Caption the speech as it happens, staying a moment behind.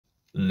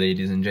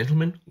Ladies and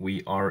gentlemen,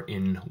 we are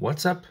in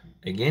WhatsApp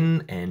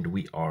again, and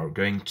we are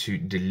going to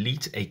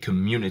delete a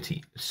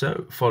community.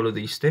 So follow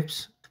these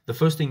steps. The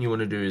first thing you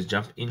want to do is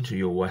jump into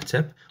your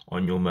WhatsApp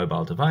on your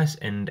mobile device,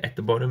 and at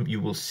the bottom you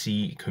will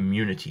see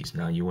communities.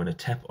 Now you want to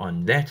tap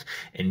on that,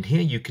 and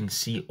here you can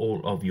see all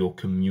of your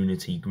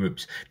community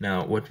groups.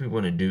 Now what we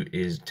want to do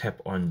is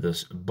tap on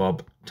this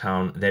Bob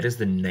Town. That is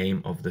the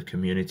name of the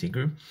community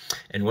group,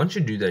 and once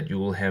you do that, you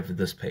will have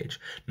this page.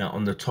 Now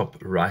on the top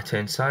right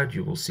hand side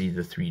you will see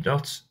the three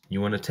dots. You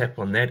want to tap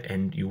on that,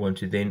 and you want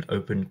to then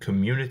open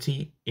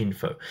community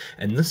info,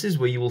 and this is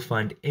where you will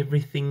find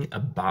everything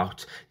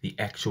about the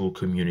actual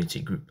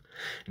community group.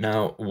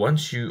 Now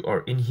once you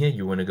are in here,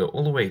 you want to go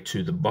all the way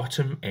to the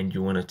bottom, and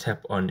you want to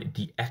tap on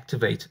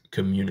deactivate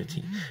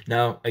community.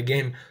 Now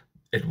again,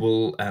 it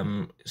will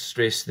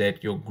stress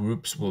that your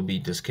groups will be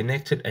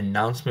disconnected,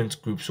 announcements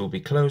groups will be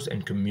closed,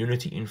 and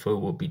community info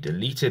will be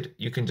deleted.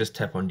 You can just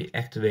tap on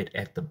deactivate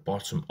at the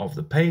bottom of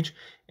the page,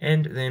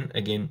 and then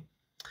again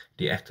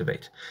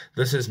deactivate.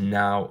 This has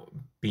now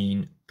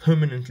been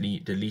permanently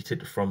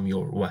deleted from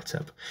your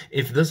WhatsApp.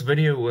 If this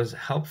video was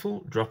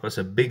helpful, drop us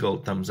a big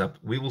old thumbs up.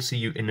 We will see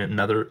you in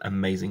another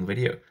amazing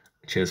video.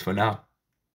 Cheers for now.